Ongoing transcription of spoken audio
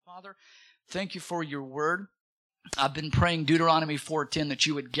Father, thank you for your word. I've been praying Deuteronomy 4:10 that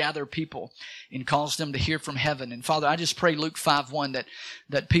you would gather people and cause them to hear from heaven. And Father, I just pray Luke 5:1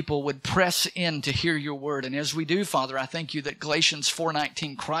 that people would press in to hear your word. And as we do, Father, I thank you that Galatians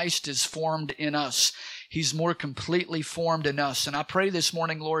 4:19, Christ is formed in us. He's more completely formed in us. And I pray this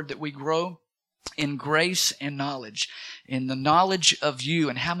morning, Lord, that we grow in grace and knowledge, in the knowledge of you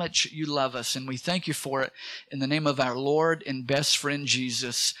and how much you love us. And we thank you for it in the name of our Lord and best friend,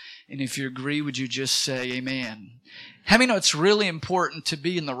 Jesus. And if you agree, would you just say amen? How many know it's really important to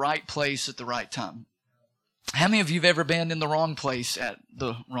be in the right place at the right time? How many of you have ever been in the wrong place at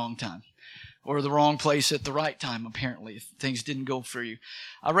the wrong time? Or the wrong place at the right time, apparently, if things didn't go for you.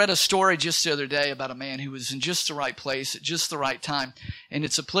 I read a story just the other day about a man who was in just the right place at just the right time, and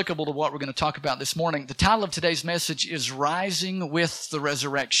it's applicable to what we're going to talk about this morning. The title of today's message is Rising with the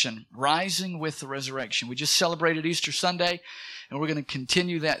Resurrection. Rising with the Resurrection. We just celebrated Easter Sunday, and we're going to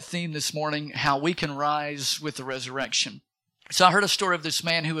continue that theme this morning, how we can rise with the resurrection. So I heard a story of this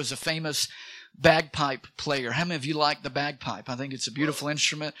man who was a famous bagpipe player. How many of you like the bagpipe? I think it's a beautiful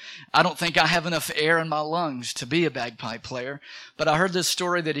instrument. I don't think I have enough air in my lungs to be a bagpipe player, but I heard this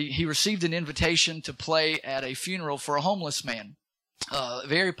story that he received an invitation to play at a funeral for a homeless man. A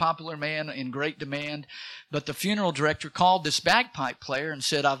very popular man in great demand, but the funeral director called this bagpipe player and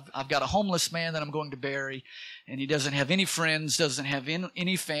said, I've got a homeless man that I'm going to bury, and he doesn't have any friends, doesn't have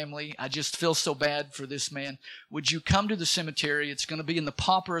any family. I just feel so bad for this man. Would you come to the cemetery? It's going to be in the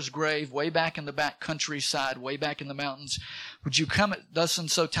pauper's grave, way back in the back countryside, way back in the mountains. Would you come at thus and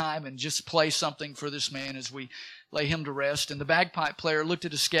so time and just play something for this man as we lay him to rest? And the bagpipe player looked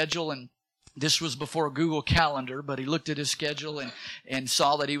at his schedule, and this was before Google Calendar, but he looked at his schedule and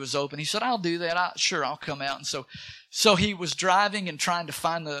saw that he was open. He said, I'll do that. I'll come out. And so he was driving and trying to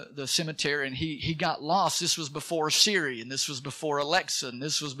find the cemetery, and he got lost. This was before Siri, and this was before Alexa, and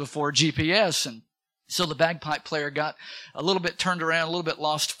this was before GPS. And so the bagpipe player got a little bit turned around, a little bit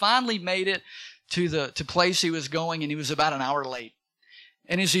lost, finally made it to place he was going, and he was about an hour late.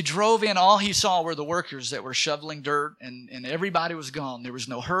 And as he drove in, all he saw were the workers that were shoveling dirt, and everybody was gone. There was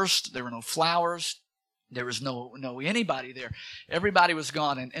no hearse, there were no flowers, there was no anybody there. Everybody was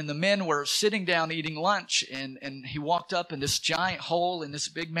gone, and the men were sitting down eating lunch, and he walked up in this giant hole in this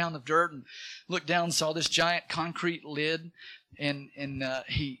big mound of dirt and looked down and saw this giant concrete lid, and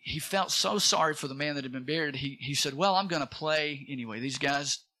he felt so sorry for the man that had been buried. He said, well, I'm going to play anyway. These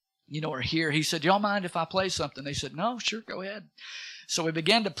guys, are here. He said, y'all mind if I play something? They said, no, sure, go ahead. So we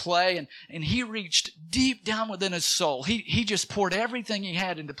began to play, and he reached deep down within his soul. He just poured everything he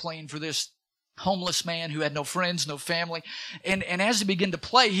had into playing for this homeless man who had no friends, no family. And as he began to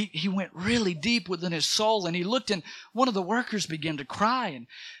play, he went really deep within his soul, and he looked, and one of the workers began to cry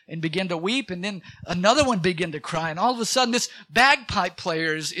and began to weep, and then another one began to cry, and all of a sudden this bagpipe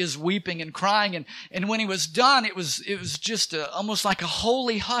player is weeping and crying, and when he was done, it was just almost like a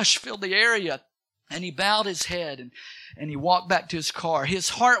holy hush filled the area, and he bowed his head and he walked back to his car. His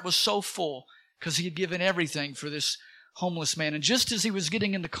heart was so full because he had given everything for this homeless man. And just as he was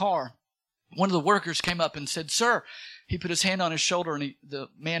getting in the car, one of the workers came up and said, sir, he put his hand on his shoulder, and the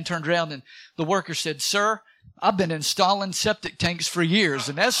man turned around, and the worker said, sir, I've been installing septic tanks for years,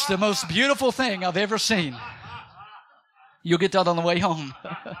 and that's the most beautiful thing I've ever seen. You'll get that on the way home.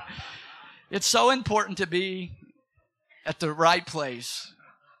 It's so important to be at the right place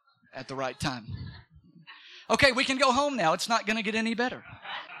at the right time. Okay, we can go home now. It's not going to get any better.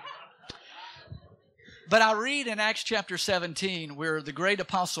 But I read in Acts chapter 17 where the great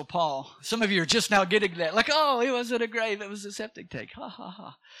apostle Paul, some of you are just now getting that, like, oh, it wasn't a grave, it was a septic tank. Ha, ha,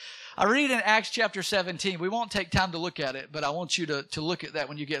 ha. I read in Acts chapter 17. We won't take time to look at it, but I want you to look at that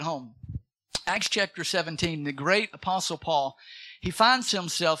when you get home. Acts chapter 17, the great apostle Paul, he finds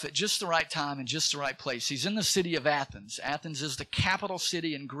himself at just the right time and just the right place. He's in the city of Athens. Athens is the capital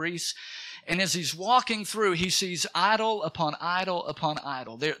city in Greece. And as he's walking through, he sees idol upon idol upon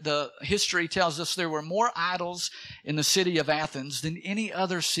idol. The history tells us there were more idols in the city of Athens than any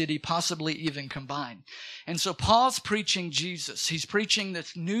other city possibly even combined. And so Paul's preaching Jesus. He's preaching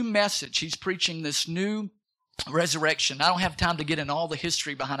this new message. He's preaching this new resurrection. I don't have time to get in all the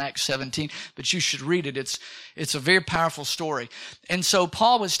history behind Acts 17, but you should read it. It's a very powerful story. And so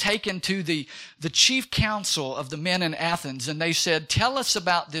Paul was taken to the chief council of the men in Athens, and they said, tell us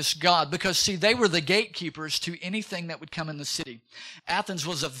about this God, because see, they were the gatekeepers to anything that would come in the city. Athens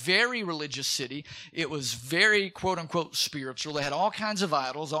was a very religious city. It was very, quote unquote, spiritual. They had all kinds of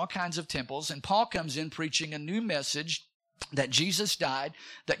idols, all kinds of temples, and Paul comes in preaching a new message that Jesus died,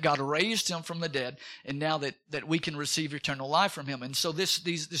 that God raised him from the dead, and now that we can receive eternal life from him. And so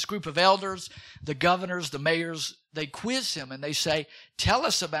this group of elders, the governors, the mayors, they quiz him and they say, tell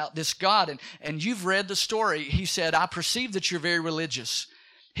us about this God. And you've read the story. He said, I perceive that you're very religious.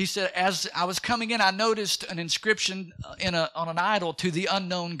 He said, as I was coming in, I noticed an inscription on an idol to the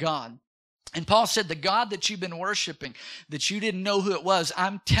unknown God. And Paul said, the God that you've been worshiping, that you didn't know who it was,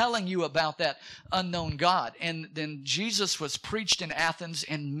 I'm telling you about that unknown God. And then Jesus was preached in Athens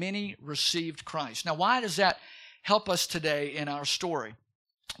and many received Christ. Now, why does that help us today in our story?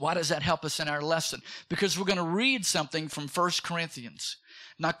 Why does that help us in our lesson? Because we're going to read something from 1 Corinthians.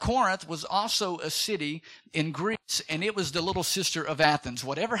 Now, Corinth was also a city in Greece, and it was the little sister of Athens.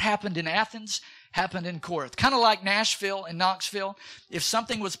 Whatever happened in Athens happened in Corinth. Kind of like Nashville and Knoxville. If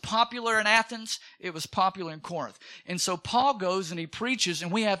something was popular in Athens, it was popular in Corinth. And so Paul goes and he preaches,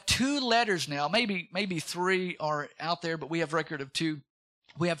 and we have 2 letters now. Maybe 3 are out there, but we have record of 2.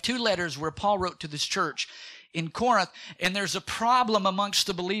 We have 2 letters where Paul wrote to this church in Corinth, and there's a problem amongst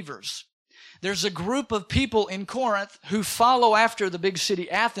the believers. There's a group of people in Corinth who follow after the big city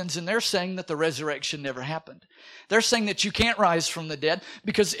Athens, and they're saying that the resurrection never happened. They're saying that you can't rise from the dead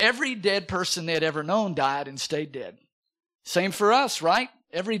because every dead person they had ever known died and stayed dead. Same for us, right?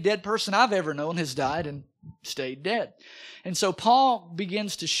 Every dead person I've ever known has died and stayed dead. And so Paul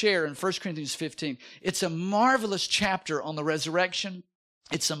begins to share in 1 Corinthians 15. It's a marvelous chapter on the resurrection.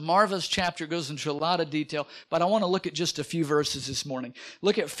 It's a marvelous chapter. It goes into a lot of detail, but I want to look at just a few verses this morning.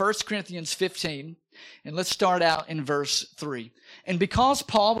 Look at 1 Corinthians 15, and let's start out in verse 3. And because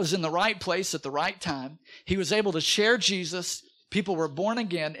Paul was in the right place at the right time, he was able to share Jesus. People were born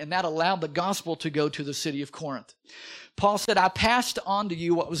again, and that allowed the gospel to go to the city of Corinth. Paul said, I passed on to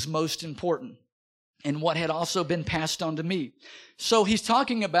you what was most important, and what had also been passed on to me. So he's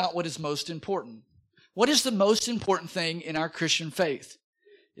talking about what is most important. What is the most important thing in our Christian faith?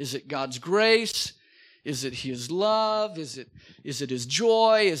 Is it God's grace? Is it His love? Is it His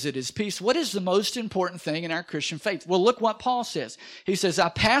joy? Is it His peace? What is the most important thing in our Christian faith? Well, look what Paul says. He says, I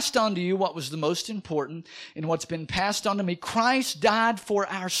passed on to you what was the most important, and what's been passed on to me. Christ died for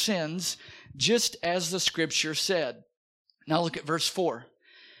our sins, just as the Scripture said. Now look at verse 4.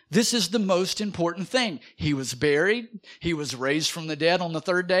 This is the most important thing. He was buried. He was raised from the dead on the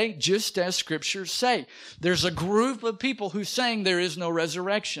 3rd day, just as Scriptures say. There's a group of people who's saying there is no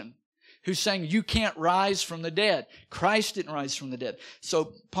resurrection, who's saying you can't rise from the dead. Christ didn't rise from the dead.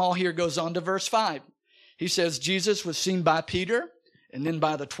 So Paul here goes on to verse 5. He says Jesus was seen by Peter and then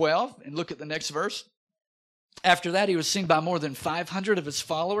by the 12. And look at the next verse. After that, he was seen by more than 500 of his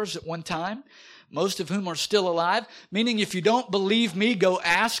followers at one time, most of whom are still alive. Meaning, if you don't believe me, go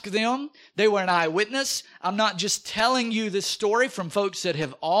ask them. They were an eyewitness. I'm not just telling you this story from folks that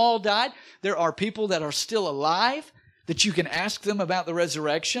have all died. There are people that are still alive that you can ask them about the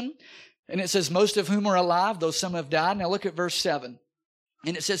resurrection. And it says, most of whom are alive, though some have died. Now look at verse 7.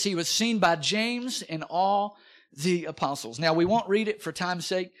 And it says, he was seen by James and all the apostles. Now, we won't read it for time's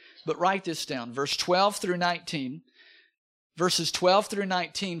sake, but write this down. Verse 12 through 19. Verses 12 through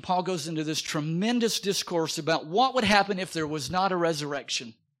 19, Paul goes into this tremendous discourse about what would happen if there was not a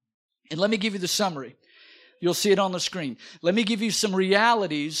resurrection. And let me give you the summary. You'll see it on the screen. Let me give you some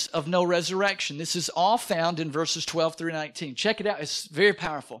realities of no resurrection. This is all found in verses 12 through 19. Check it out. It's very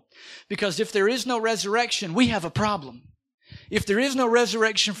powerful. Because if there is no resurrection, we have a problem. If there is no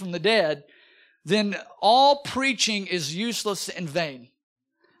resurrection from the dead, then all preaching is useless and vain.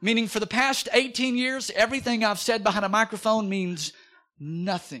 Meaning for the past 18 years, everything I've said behind a microphone means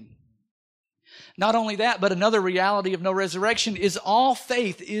nothing. Not only that, but another reality of no resurrection is all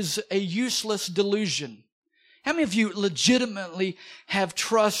faith is a useless delusion. How many of you legitimately have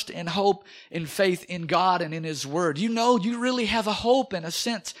trust and hope and faith in God and in His Word? You know you really have a hope in a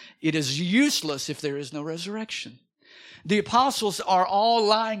sense. It is useless if there is no resurrection. The apostles are all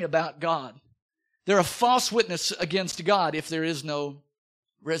lying about God. They're a false witness against God if there is no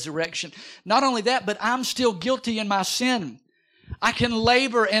resurrection. Not only that, but I'm still guilty in my sin. I can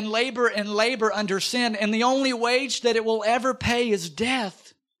labor and labor and labor under sin, and the only wage that it will ever pay is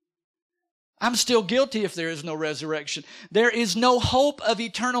death. I'm still guilty if there is no resurrection. There is no hope of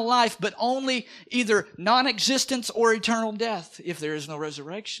eternal life, but only either non-existence or eternal death if there is no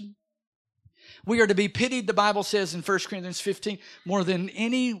resurrection. We are to be pitied, the Bible says in 1 Corinthians 15, more than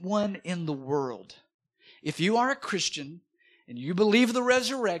anyone in the world. If you are a Christian and you believe the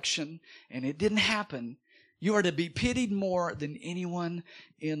resurrection and it didn't happen, you are to be pitied more than anyone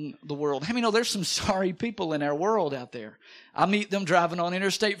in the world. How many know there's some sorry people in our world out there? I meet them driving on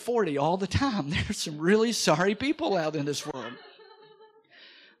Interstate 40 all the time. There's some really sorry people out in this world.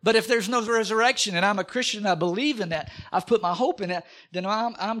 But if there's no resurrection and I'm a Christian, I believe in that, I've put my hope in that, then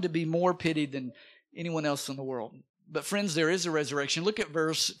I'm to be more pitied than anyone else in the world. But friends, there is a resurrection. Look at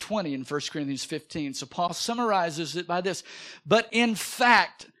verse 20 in 1 Corinthians 15. So Paul summarizes it by this. But in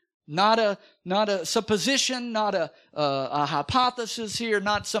fact, not a supposition, not a hypothesis here,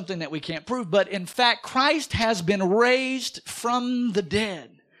 not something that we can't prove, but in fact, Christ has been raised from the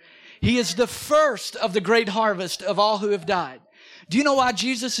dead. He is the first of the great harvest of all who have died. Do you know why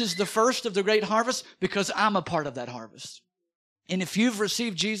Jesus is the first of the great harvest? Because I'm a part of that harvest. And if you've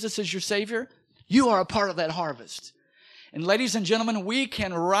received Jesus as your Savior, you are a part of that harvest. And ladies and gentlemen, we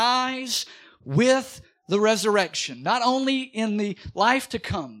can rise with the resurrection, not only in the life to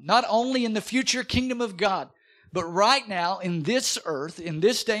come, not only in the future kingdom of God, but right now in this earth, in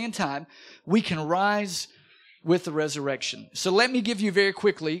this day and time, we can rise with the resurrection. So let me give you very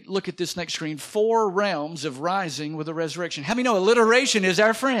quickly, look at this next screen, 4 realms of rising with the resurrection. How many know alliteration is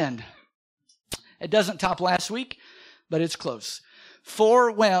our friend? It doesn't top last week, but it's close.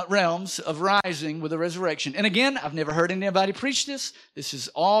 4 realms of rising with the resurrection. And again, I've never heard anybody preach this. This is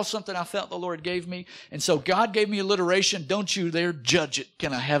all something I felt the Lord gave me. And so God gave me alliteration. Don't you there judge it.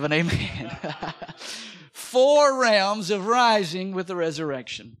 Can I have an amen? 4 realms of rising with the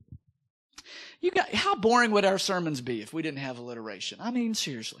resurrection. How boring would our sermons be if we didn't have alliteration? I mean,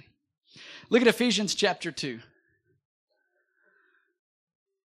 seriously. Look at Ephesians chapter 2.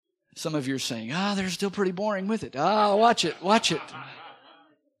 Some of you are saying, they're still pretty boring with it. Watch it.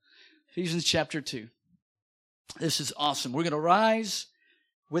 Ephesians chapter 2. This is awesome. We're going to rise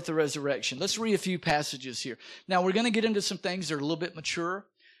with the resurrection. Let's read a few passages here. Now, we're going to get into some things that are a little bit mature,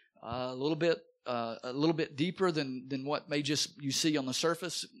 a little bit deeper than what may just you see on the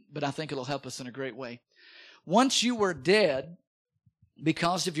surface, but I think it'll help us in a great way. Once you were dead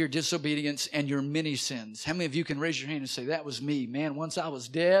because of your disobedience and your many sins. How many of you can raise your hand and say, that was me, man? Once I was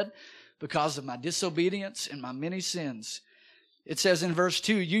dead because of my disobedience and my many sins. It says in verse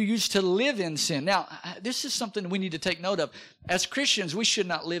 2, you used to live in sin. Now, this is something we need to take note of. As Christians, we should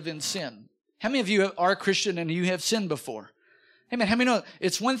not live in sin. How many of you are a Christian and you have sinned before? Amen. How many know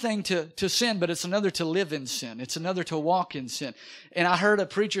it's one thing to sin, but it's another to live in sin. It's another to walk in sin. And I heard a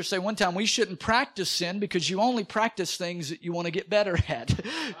preacher say one time, we shouldn't practice sin because you only practice things that you want to get better at.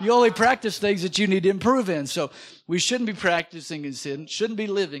 You only practice things that you need to improve in. So we shouldn't be practicing in sin, shouldn't be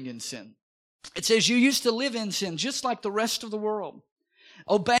living in sin. It says you used to live in sin just like the rest of the world,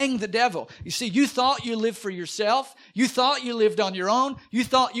 obeying the devil. You see, you thought you lived for yourself. You thought you lived on your own. You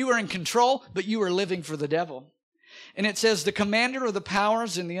thought you were in control, but you were living for the devil. And it says, the commander of the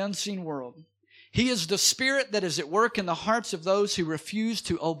powers in the unseen world. He is the spirit that is at work in the hearts of those who refuse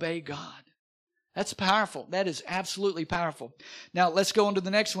to obey God. That's powerful. That is absolutely powerful. Now, let's go on to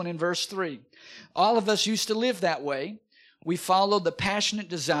the next one in verse 3. All of us used to live that way. We followed the passionate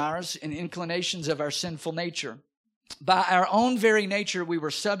desires and inclinations of our sinful nature. By our own very nature, we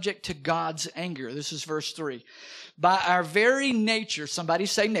were subject to God's anger. This is verse 3. By our very nature, somebody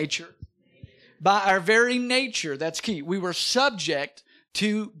say nature. By our very nature, that's key, we were subject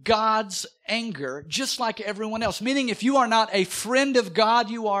to God's anger, just like everyone else. Meaning, if you are not a friend of God,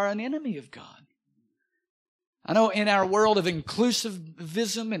 you are an enemy of God. I know in our world of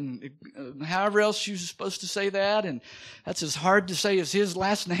inclusivism and however else you're supposed to say that, and that's as hard to say as his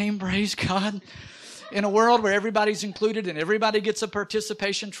last name, praise God. In a world where everybody's included and everybody gets a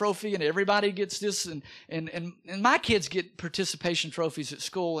participation trophy and everybody gets this, and my kids get participation trophies at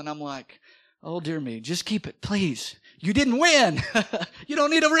school, and I'm like, oh, dear me, just keep it, please. You didn't win. You don't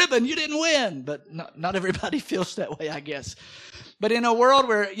need a ribbon. You didn't win. But not everybody feels that way, I guess. But in a world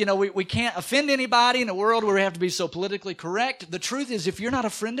where, we can't offend anybody, in a world where we have to be so politically correct, the truth is if you're not a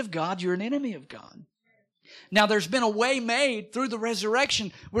friend of God, you're an enemy of God. Now, there's been a way made through the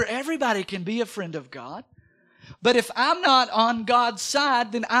resurrection where everybody can be a friend of God. But if I'm not on God's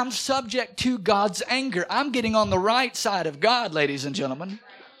side, then I'm subject to God's anger. I'm getting on the right side of God, ladies and gentlemen.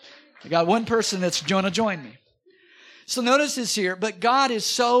 I got one person that's going to join me. So notice this here, but God is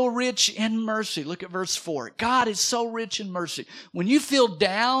so rich in mercy. Look at verse 4. God is so rich in mercy. When you feel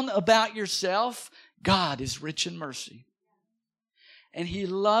down about yourself, God is rich in mercy. And He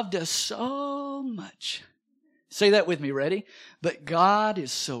loved us so much. Say that with me, ready? But God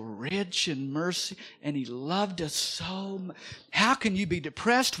is so rich in mercy and He loved us so much. How can you be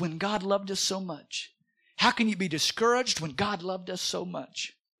depressed when God loved us so much? How can you be discouraged when God loved us so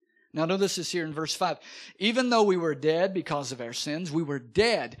much? Now notice this here in verse 5. Even though we were dead because of our sins, we were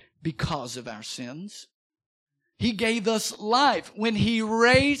dead because of our sins. He gave us life when He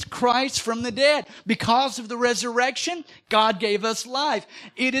raised Christ from the dead. Because of the resurrection, God gave us life.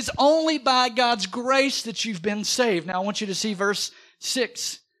 It is only by God's grace that you've been saved. Now I want you to see verse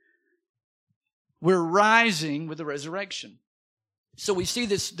 6. We're rising with the resurrection. So we see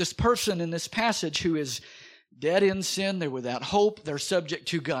this person in this passage who is dead in sin. They're without hope. They're subject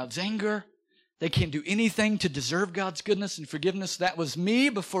to God's anger. They can't do anything to deserve God's goodness and forgiveness. That was me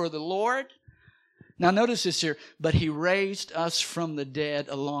before the Lord. Now notice this here. But He raised us from the dead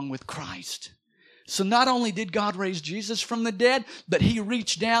along with Christ. So not only did God raise Jesus from the dead, but He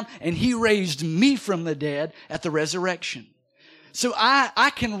reached down and He raised me from the dead at the resurrection. So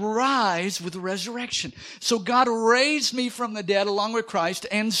I can rise with the resurrection. So God raised me from the dead along with Christ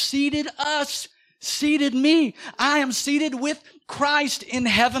and seated me. I am seated with Christ in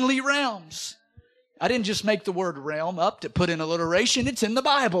heavenly realms. I didn't just make the word realm up to put in alliteration. It's in the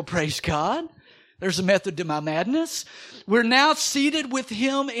Bible, praise God. There's a method to my madness. We're now seated with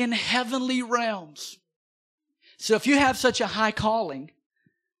Him in heavenly realms. So if you have such a high calling,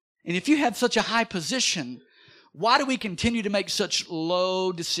 and if you have such a high position, why do we continue to make such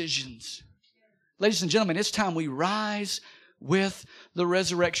low decisions? Ladies and gentlemen, it's time we rise with the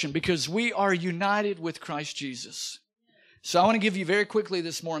resurrection because we are united with Christ Jesus. So I want to give you very quickly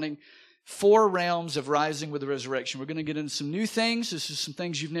this morning 4 realms of rising with the resurrection. We're going to get into some new things. This is some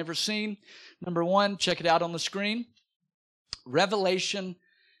things you've never seen. Number 1, check it out on the screen. Revelation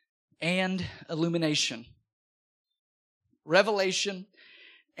and illumination. Revelation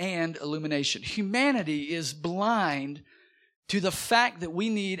and illumination. Humanity is blind to the fact that we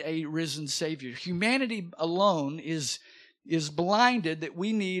need a risen Savior. Humanity alone is blinded that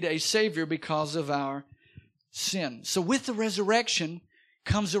we need a Savior because of our sin. So with the resurrection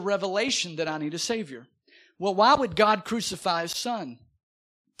comes a revelation that I need a Savior. Well, why would God crucify His Son?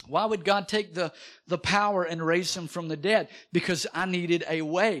 Why would God take the power and raise Him from the dead? Because I needed a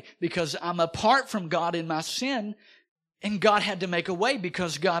way. Because I'm apart from God in my sin, and God had to make a way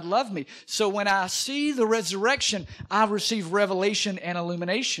because God loved me. So when I see the resurrection, I receive revelation and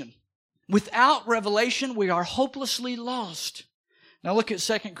illumination. Without revelation, we are hopelessly lost. Now look at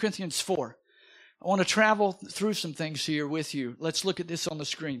 2 Corinthians 4. I want to travel through some things here with you. Let's look at this on the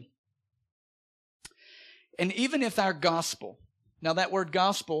screen. And even if our gospel, now that word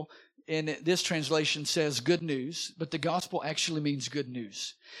gospel in this translation says good news, but the gospel actually means good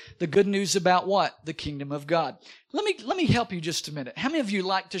news. The good news about what? The kingdom of God. Let me help you just a minute. How many of you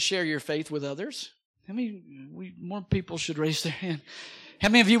like to share your faith with others? More people should raise their hand. How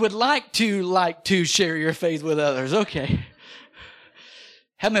many of you would like to share your faith with others? Okay.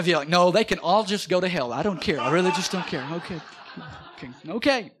 How many of you are like, no, they can all just go to hell. I don't care. I really just don't care.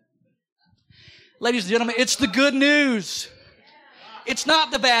 Okay. Ladies and gentlemen, it's the good news. It's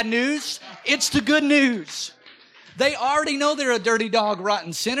not the bad news. It's the good news. They already know they're a dirty dog,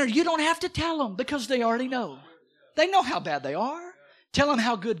 rotten sinner. You don't have to tell them because they already know. They know how bad they are. Tell them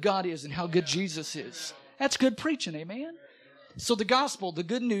how good God is and how good Jesus is. That's good preaching, amen? So the gospel, the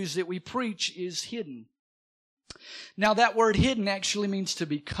good news that we preach is hidden. Now that word hidden actually means to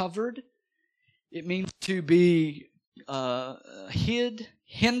be covered. It means to be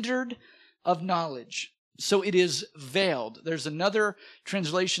hindered of knowledge. So it is veiled. There's another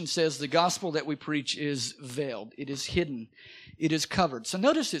translation says the gospel that we preach is veiled. It is hidden. It is covered. So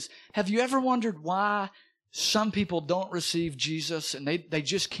notice this. Have you ever wondered why some people don't receive Jesus and they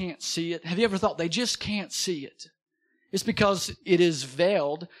just can't see it? Have you ever thought they just can't see it? It's because it is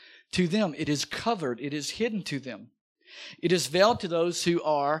veiled to them. It is covered. It is hidden to them. It is veiled to those who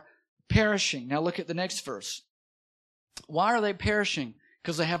are perishing. Now look at the next verse. Why are they perishing?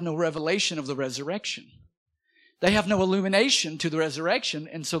 Because they have no revelation of the resurrection. They have no illumination to the resurrection,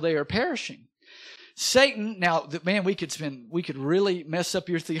 and so they are perishing. Satan, now, man, we could really mess up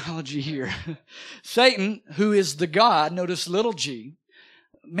your theology here. Satan, who is the God, notice little g.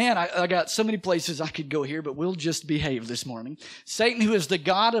 Man, I got so many places I could go here, but we'll just behave this morning. Satan, who is the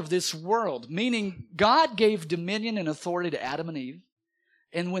God of this world, meaning God gave dominion and authority to Adam and Eve.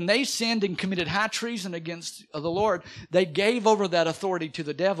 And when they sinned and committed high treason against the Lord, they gave over that authority to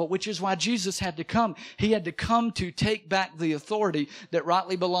the devil, which is why Jesus had to come. He had to come to take back the authority that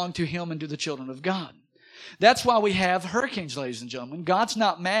rightly belonged to Him and to the children of God. That's why we have hurricanes, ladies and gentlemen. God's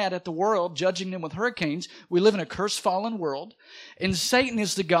not mad at the world, judging them with hurricanes. We live in a cursed, fallen world, and Satan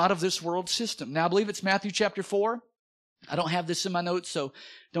is the God of this world system. Now, I believe it's Matthew chapter 4. I don't have this in my notes, so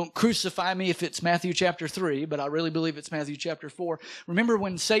don't crucify me if it's Matthew chapter 3, but I really believe it's Matthew chapter 4. Remember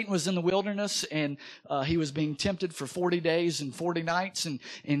when Satan was in the wilderness and he was being tempted for 40 days and 40 nights, and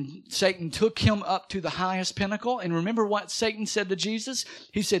Satan took him up to the highest pinnacle? And remember what Satan said to Jesus?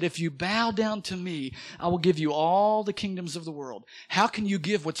 He said, if you bow down to me, I will give you all the kingdoms of the world. How can you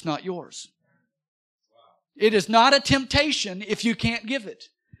give what's not yours? It is not a temptation if you can't give it.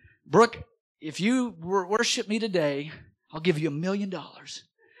 Brooke, if you worship me today, I'll give you $1 million.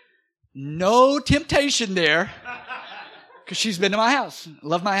 No temptation there. Because she's been to my house.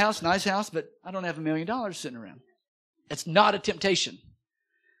 Love my house, nice house, but I don't have $1 million sitting around. It's not a temptation.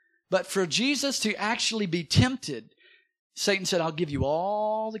 But for Jesus to actually be tempted, Satan said, I'll give you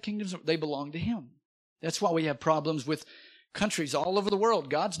all the kingdoms. They belong to him. That's why we have problems with countries all over the world.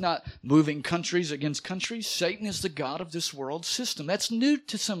 God's not moving countries against countries. Satan is the God of this world system. That's new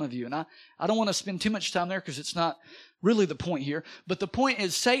to some of you. And I don't want to spend too much time there because it's not really the point here. But the point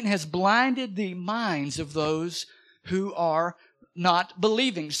is Satan has blinded the minds of those who are not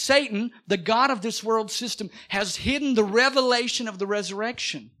believing. Satan, the God of this world system, has hidden the revelation of the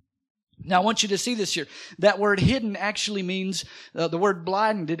resurrection. Now, I want you to see this here. That word hidden actually means, the word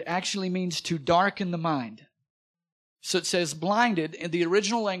blinded actually means to darken the mind. So it says blinded in the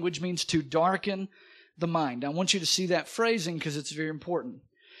original language means to darken the mind. I want you to see that phrasing because it's very important.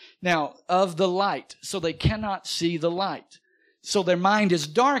 Now, of the light, so they cannot see the light. So their mind is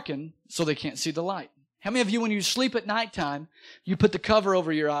darkened, so they can't see the light. How many of you, when you sleep at nighttime, you put the cover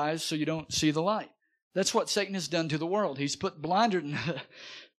over your eyes so you don't see the light? That's what Satan has done to the world. He's put blinders.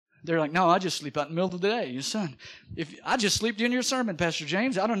 They're like, no, I just sleep out in the middle of the day. Your son, if I just sleep during your sermon, Pastor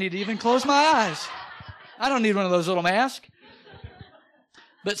James, I don't need to even close my eyes. I don't need one of those little masks.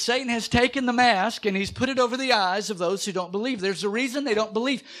 But Satan has taken the mask and he's put it over the eyes of those who don't believe. There's a reason they don't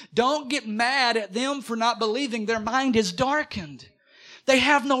believe. Don't get mad at them for not believing. Their mind is darkened. They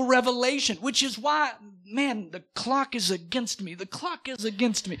have no revelation, which is why, man, the clock is against me. The clock is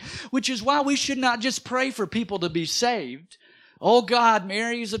against me, which is why we should not just pray for people to be saved. Oh God,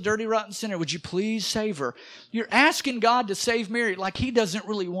 Mary is a dirty, rotten sinner. Would you please save her? You're asking God to save Mary like he doesn't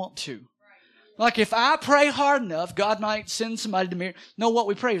really want to. Like if I pray hard enough, God might send somebody to Mary. No, what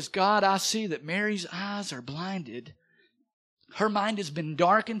we pray is, God, I see that Mary's eyes are blinded. Her mind has been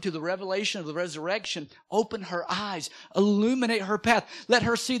darkened to the revelation of the resurrection. Open her eyes. Illuminate her path. Let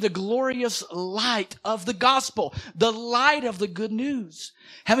her see the glorious light of the gospel. The light of the good news.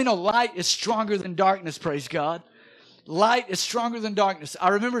 How many know light is stronger than darkness, praise God? Light is stronger than darkness. I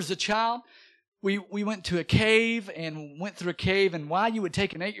remember as a child, we went to a cave and went through a cave. And why you would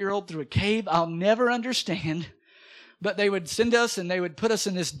take an 8-year-old through a cave, I'll never understand. But they would send us and they would put us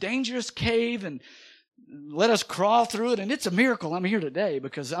in this dangerous cave and let us crawl through it. And it's a miracle I'm here today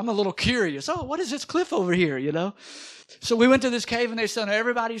because I'm a little curious. Oh, what is this cliff over here, you know? So we went to this cave and they said,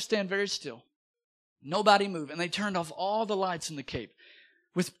 everybody stand very still. Nobody move. And they turned off all the lights in the cave.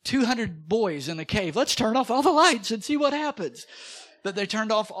 With 200 boys in the cave, let's turn off all the lights and see what happens. But they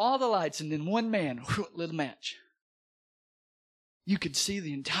turned off all the lights and then one man lit a match. You could see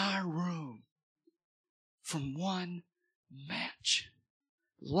the entire room from one match.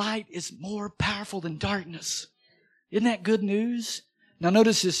 Light is more powerful than darkness. Isn't that good news? Now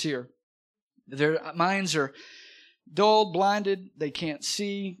notice this here. Their minds are dulled, blinded. They can't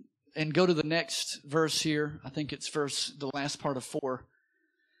see. And go to the next verse here. I think it's the last part of 4.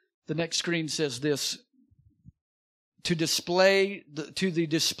 The next screen says this. To the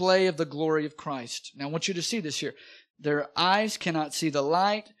display of the glory of Christ. Now I want you to see this here. Their eyes cannot see the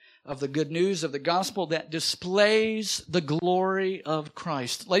light of the good news of the gospel that displays the glory of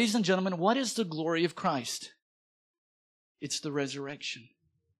Christ. Ladies and gentlemen, what is the glory of Christ? It's the resurrection.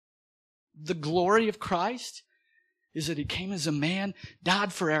 The glory of Christ is that He came as a man,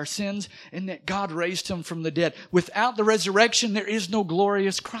 died for our sins, and that God raised Him from the dead. Without the resurrection, there is no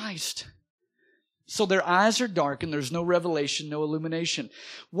glorious Christ. So their eyes are darkened. There's no revelation, no illumination.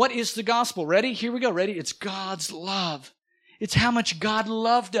 What is the gospel? Ready? Here we go. Ready? It's God's love. It's how much God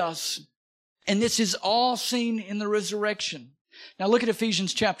loved us. And this is all seen in the resurrection. Now look at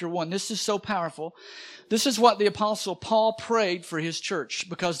Ephesians chapter 1. This is so powerful. This is what the Apostle Paul prayed for his church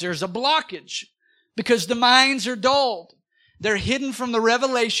because there's a blockage. Because the minds are dulled. They're hidden from the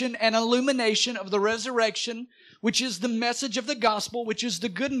revelation and illumination of the resurrection, which is the message of the gospel, which is the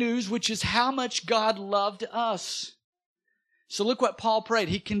good news, which is how much God loved us. So look what Paul prayed.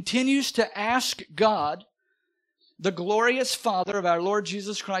 He continues to ask God, the glorious Father of our Lord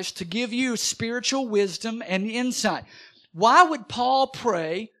Jesus Christ, to give you spiritual wisdom and insight. Why would Paul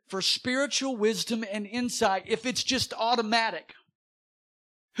pray for spiritual wisdom and insight if it's just automatic?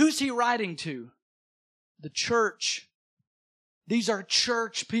 Who's he writing to? The church. These are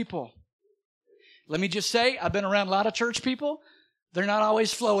church people. Let me just say, I've been around a lot of church people. They're not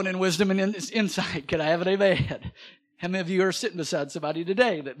always flowing in wisdom and insight. Can I have an amen? How many of you are sitting beside somebody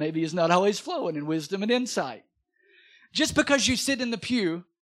today that maybe is not always flowing in wisdom and insight? Just because you sit in the pew,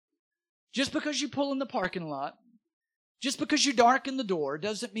 just because you pull in the parking lot, just because you darken the door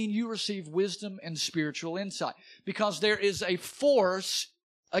doesn't mean you receive wisdom and spiritual insight. Because there is a force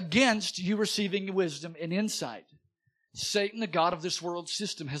against you receiving wisdom and insight. Satan, the god of this world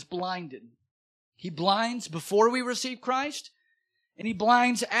system, has blinded. He blinds before we receive Christ, and he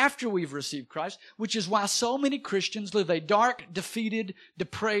blinds after we've received Christ, which is why so many Christians live a dark, defeated,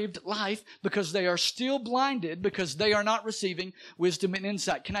 depraved life, because they are still blinded, because they are not receiving wisdom and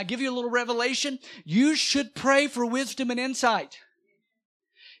insight. Can I give you a little revelation? You should pray for wisdom and insight.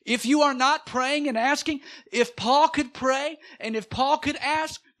 If you are not praying and asking, if Paul could pray and if Paul could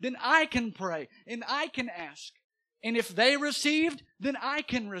ask, then I can pray and I can ask. And if they received, then I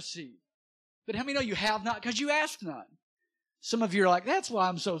can receive. But how many know you have not because you asked not? Some of you are like, that's why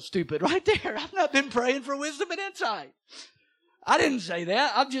I'm so stupid right there. I've not been praying for wisdom and insight. I didn't say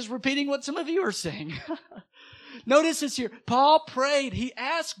that. I'm just repeating what some of you are saying. Notice this here. Paul prayed. He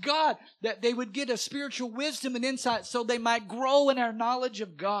asked God that they would get a spiritual wisdom and insight so they might grow in our knowledge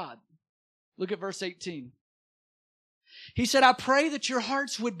of God. Look at verse 18. He said, I pray that your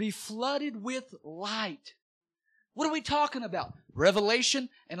hearts would be flooded with light. What are we talking about? Revelation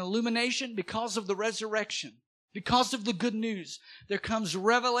and illumination because of the resurrection. Because of the good news, there comes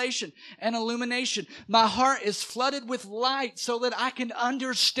revelation and illumination. My heart is flooded with light so that I can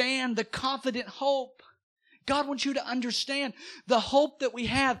understand the confident hope. God wants you to understand the hope that we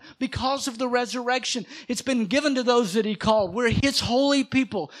have because of the resurrection. It's been given to those that He called. We're His holy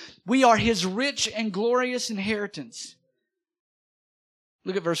people. We are His rich and glorious inheritance.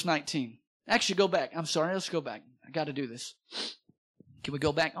 Look at verse 19. Actually, go back. I'm sorry, let's go back. I got to do this. Can we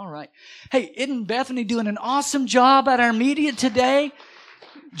go back? All right. Hey, isn't Bethany doing an awesome job at our media today?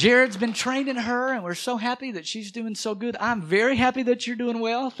 Jared's been training her, and we're so happy that she's doing so good. I'm very happy that you're doing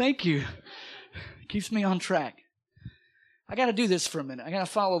well. Thank you. Keeps me on track. I got to do this for a minute. I got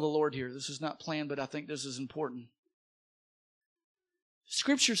to follow the Lord here. This is not planned, but I think this is important.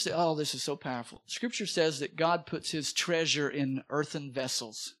 Scripture says, oh, this is so powerful. Scripture says that God puts His treasure in earthen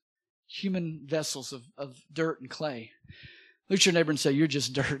vessels, human vessels of dirt and clay. Look at your neighbor and say, you're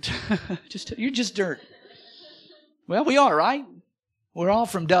just dirt. You're just dirt. Well, we are, right? We're all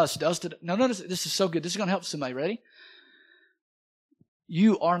from dust. Now, notice, this is so good. This is going to help somebody. Ready?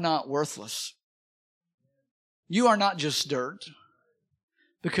 You are not worthless. You are not just dirt.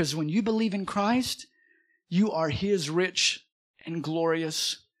 Because when you believe in Christ, you are His rich and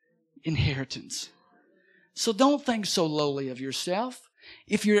glorious inheritance. So don't think so lowly of yourself.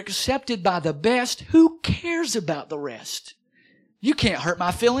 If you're accepted by the best, who cares about the rest? You can't hurt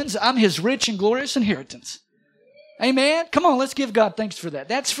my feelings. I'm His rich and glorious inheritance. Amen? Come on, let's give God thanks for that.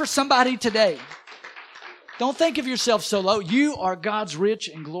 That's for somebody today. Don't think of yourself so low. You are God's rich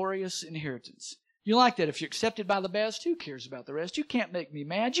and glorious inheritance. You like that? If you're accepted by the best, who cares about the rest? You can't make me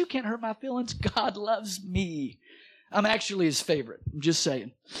mad. You can't hurt my feelings. God loves me. I'm actually His favorite. I'm just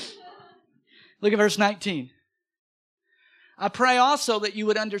saying. Look at verse 19. I pray also that you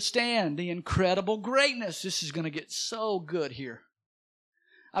would understand the incredible greatness. This is going to get so good here.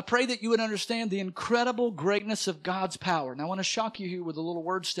 I pray that you would understand the incredible greatness of God's power. Now, I want to shock you here with a little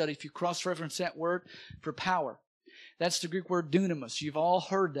word study if you cross-reference that word for power. That's the Greek word dunamis. You've all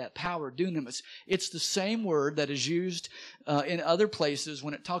heard that, power, dunamis. It's the same word that is used in other places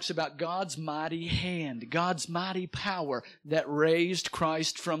when it talks about God's mighty hand, God's mighty power that raised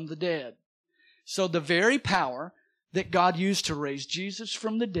Christ from the dead. So the very power that God used to raise Jesus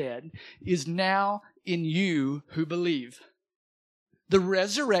from the dead is now in you who believe. The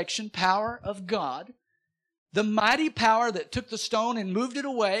resurrection power of God, the mighty power that took the stone and moved it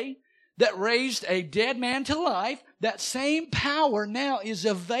away, that raised a dead man to life, that same power now is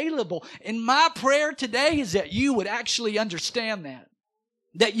available. And my prayer today is that you would actually understand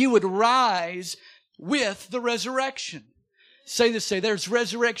that you would rise with the resurrection. Say this, say, there's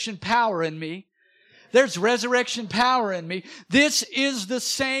resurrection power in me. There's resurrection power in me. This is the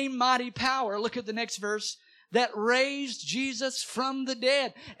same mighty power. Look at the next verse. That raised Jesus from the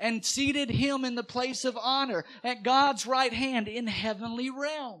dead and seated Him in the place of honor at God's right hand in heavenly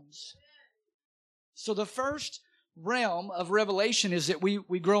realms. So the first realm of revelation is that we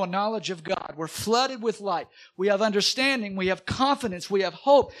grow a knowledge of God. We're flooded with light. We have understanding. We have confidence. We have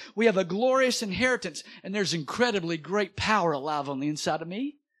hope. We have a glorious inheritance. And there's incredibly great power alive on the inside of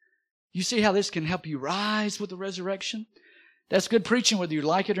me. You see how this can help you rise with the resurrection? That's good preaching whether you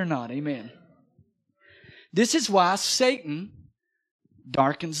like it or not. Amen. This is why Satan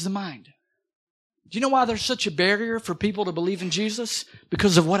darkens the mind. Do you know why there's such a barrier for people to believe in Jesus?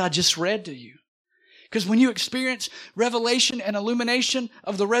 Because of what I just read to you. Because when you experience revelation and illumination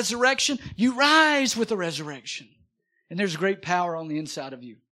of the resurrection, you rise with the resurrection. And there's great power on the inside of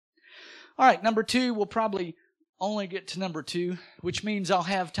you. All right, number 2, we'll probably only get to number 2, which means I'll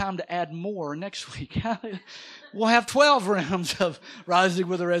have time to add more next week. We'll have 12 rounds of Rising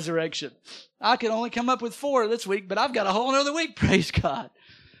with the Resurrection. I could only come up with 4 this week, but I've got a whole other week, praise God.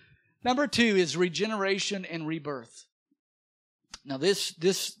 Number 2 is regeneration and rebirth. Now this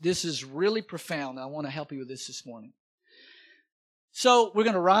is really profound. I want to help you with this morning. So we're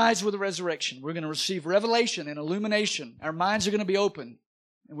going to rise with the resurrection. We're going to receive revelation and illumination. Our minds are going to be open.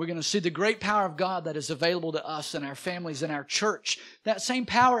 And we're going to see the great power of God that is available to us and our families and our church. That same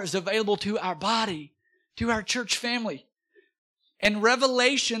power is available to our body, to our church family. And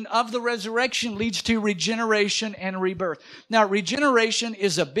revelation of the resurrection leads to regeneration and rebirth. Now, regeneration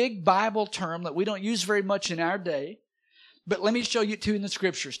is a big Bible term that we don't use very much in our day. But let me show you 2 in the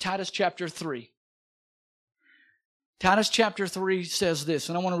Scriptures. Titus chapter 3. Titus chapter 3 says this,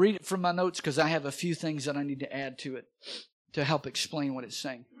 and I want to read it from my notes because I have a few things that I need to add to it to help explain what it's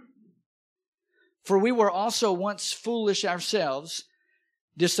saying. For we were also once foolish ourselves,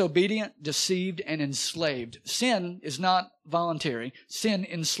 disobedient, deceived, and enslaved. Sin is not voluntary. Sin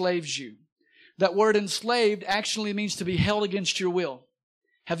enslaves you. That word enslaved actually means to be held against your will.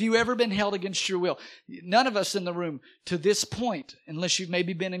 Have you ever been held against your will? None of us in the room to this point, unless you've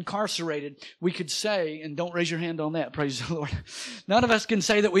maybe been incarcerated, we could say, and don't raise your hand on that, praise the Lord. None of us can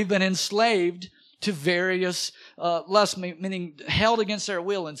say that we've been enslaved to various lusts, meaning held against our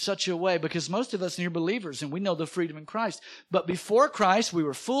will in such a way, because most of us are believers and we know the freedom in Christ. But before Christ, we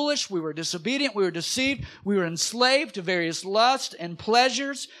were foolish, we were disobedient, we were deceived, we were enslaved to various lusts and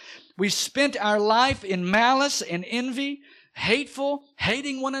pleasures. We spent our life in malice and envy, hateful,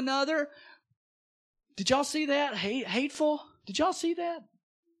 hating one another. Did y'all see that? Hateful? Did y'all see that?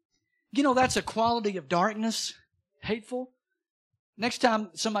 You know, that's a quality of darkness. Hateful. Next time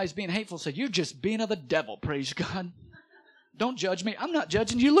somebody's being hateful, say, you're just being of the devil, praise God. Don't judge me. I'm not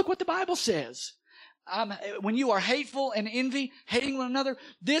judging you. Look what the Bible says. When you are hateful and envy, hating one another,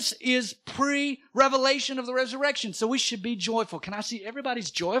 this is pre-revelation of the resurrection. So we should be joyful. Can I see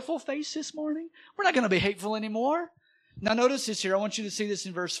everybody's joyful face this morning? We're not going to be hateful anymore. Now notice this here. I want you to see this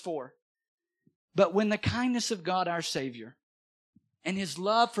in verse 4. But when the kindness of God our Savior and His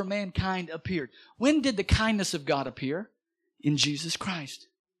love for mankind appeared. When did the kindness of God appear? In Jesus Christ.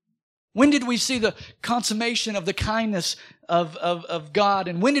 When did we see the consummation of the kindness of God?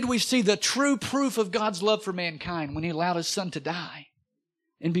 And when did we see the true proof of God's love for mankind? When He allowed His Son to die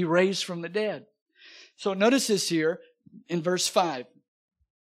and be raised from the dead. So notice this here in verse 5.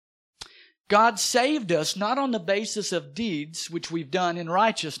 God saved us not on the basis of deeds which we've done in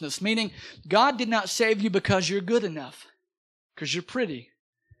righteousness. Meaning, God did not save you because you're good enough. Because you're pretty.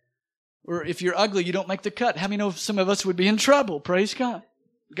 Or if you're ugly, you don't make the cut. How many know some of us would be in trouble? Praise God.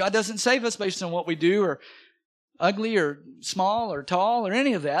 God doesn't save us based on what we do or ugly or small or tall or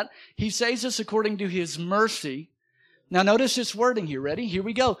any of that. He saves us according to His mercy. Now notice this wording here. Ready? Here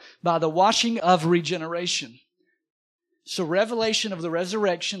we go. By the washing of regeneration. So revelation of the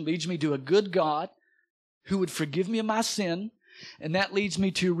resurrection leads me to a good God who would forgive me of my sin. And that leads me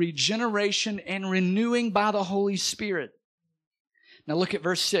to regeneration and renewing by the Holy Spirit. Now look at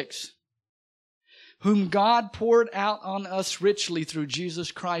verse 6. Whom God poured out on us richly through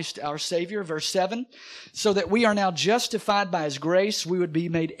Jesus Christ our Savior. Verse 7, so that we are now justified by His grace, we would be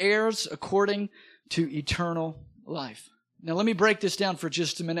made heirs according to eternal life. Now let me break this down for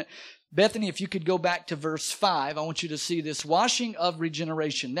just a minute. Bethany, if you could go back to verse 5, I want you to see this washing of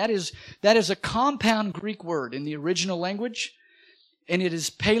regeneration. That is a compound Greek word in the original language, and it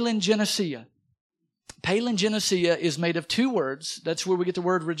is palingenesia. Palingenesia is made of 2 words. That's where we get the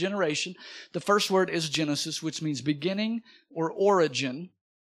word regeneration. The first word is Genesis, which means beginning or origin,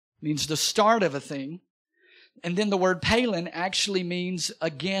 means the start of a thing. And then the word palin actually means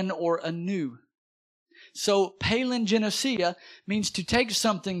again or anew. So palingenesia means to take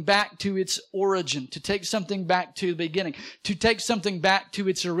something back to its origin, to take something back to the beginning, to take something back to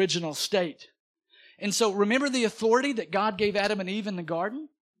its original state. And so remember the authority that God gave Adam and Eve in the garden?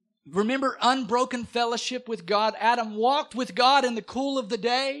 Remember unbroken fellowship with God. Adam walked with God in the cool of the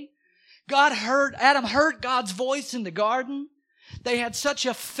day. Adam heard God's voice in the garden. They had such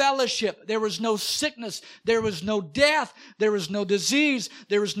a fellowship. There was no sickness. There was no death. There was no disease.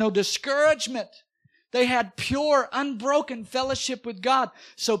 There was no discouragement. They had pure, unbroken fellowship with God.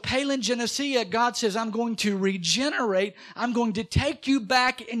 So palingenesia, God says, I'm going to regenerate. I'm going to take you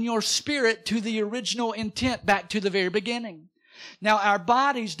back in your spirit to the original intent, back to the very beginning. Now, our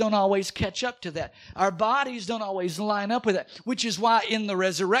bodies don't always catch up to that. Our bodies don't always line up with that, which is why in the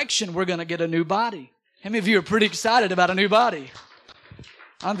resurrection, we're going to get a new body. How many of you are pretty excited about a new body?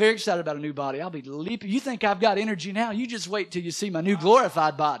 I'm very excited about a new body. I'll be leaping. You think I've got energy now? You just wait till you see my new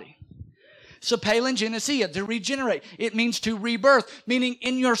glorified body. So palingenesia, to regenerate. It means to rebirth, meaning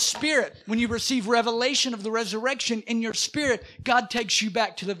in your spirit. When you receive revelation of the resurrection in your spirit, God takes you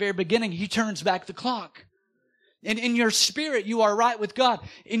back to the very beginning. He turns back the clock. And in your spirit, you are right with God.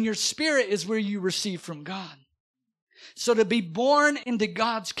 In your spirit is where you receive from God. So to be born into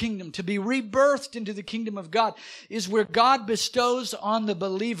God's kingdom, to be rebirthed into the kingdom of God, is where God bestows on the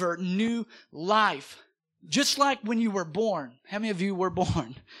believer new life. Just like when you were born. How many of you were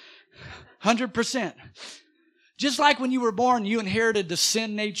born? 100%. Just like when you were born, you inherited the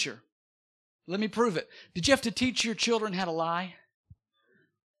sin nature. Let me prove it. Did you have to teach your children how to lie?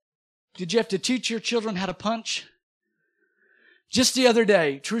 Did you have to teach your children how to punch? Just the other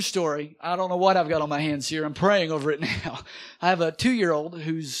day, true story, I don't know what I've got on my hands here. I'm praying over it now. I have a 2-year-old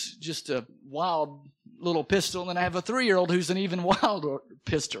who's just a wild little pistol, and I have a 3-year-old who's an even wilder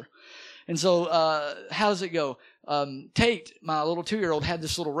pistol. And so, how does it go? Tate, my little 2-year-old, had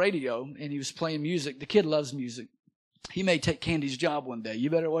this little radio, and he was playing music. The kid loves music. He may take Candy's job one day. You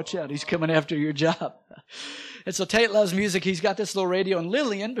better watch out. He's coming after your job. And so Tate loves music. He's got this little radio, and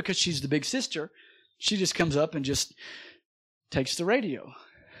Lillian, because she's the big sister, she just comes up and just takes the radio.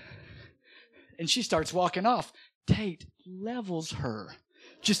 And she starts walking off. Tate levels her.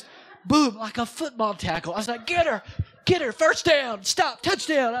 Just boom, like a football tackle. I was like, get her, first down, stop,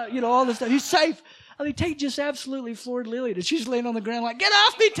 touchdown, all this stuff. He's safe. I mean, Tate just absolutely floored Lillian. And she's laying on the ground like, get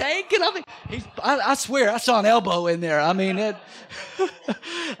off me, Tate, get off me. I swear, I saw an elbow in there. I mean,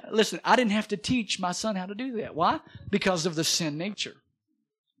 listen, I didn't have to teach my son how to do that. Why? Because of the sin nature.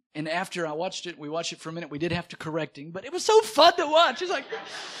 And after I watched it, we watched it for a minute. We did have to correct him, but it was so fun to watch. It's like,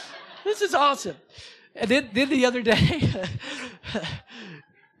 this is awesome. And then the other day,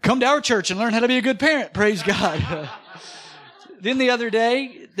 come to our church and learn how to be a good parent. Praise God. Then the other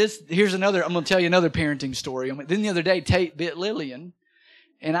day, I'm going to tell you another parenting story. Then the other day, Tate bit Lillian.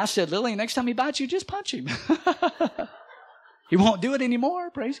 And I said, Lillian, next time he bites you, just punch him. He won't do it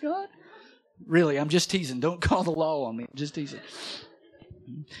anymore. Praise God. Really, I'm just teasing. Don't call the law on me. I'm just teasing.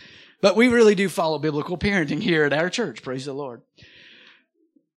 But we really do follow biblical parenting here at our church. Praise the Lord.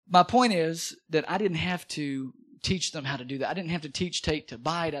 My point is that I didn't have to teach them how to do that. I didn't have to teach Tate to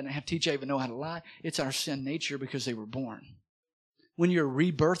bite. I didn't have to teach Ava to know how to lie. It's our sin nature because they were born. When you're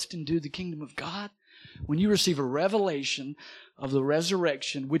rebirthed into the kingdom of God, when you receive a revelation of the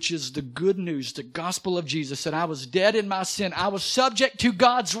resurrection, which is the good news, the gospel of Jesus, that I was dead in my sin. I was subject to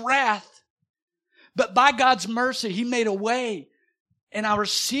God's wrath. But by God's mercy, He made a way. And I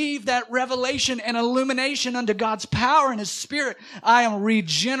received that revelation and illumination unto God's power and His Spirit. I am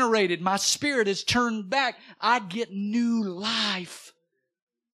regenerated. My spirit is turned back. I get new life.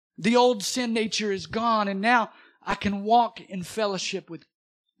 The old sin nature is gone, and now I can walk in fellowship with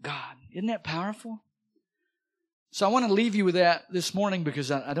God. Isn't that powerful? So I want to leave you with that this morning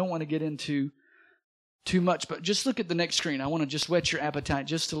because I don't want to get into too much, but just look at the next screen. I want to just whet your appetite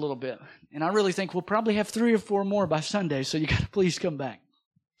just a little bit. And I really think we'll probably have 3 or 4 more by Sunday, so you got to please come back.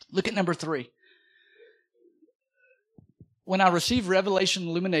 Look at number 3. When I receive revelation,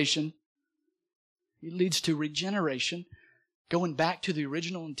 illumination, it leads to regeneration, going back to the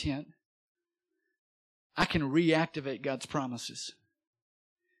original intent. I can reactivate God's promises.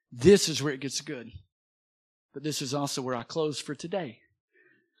 This is where it gets good. But this is also where I close for today.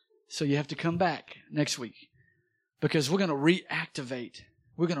 So you have to come back next week because we're going to reactivate,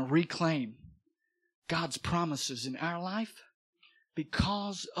 we're going to reclaim God's promises in our life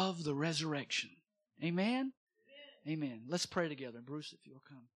because of the resurrection. Amen? Amen. Let's pray together. Bruce, if you'll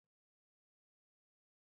come.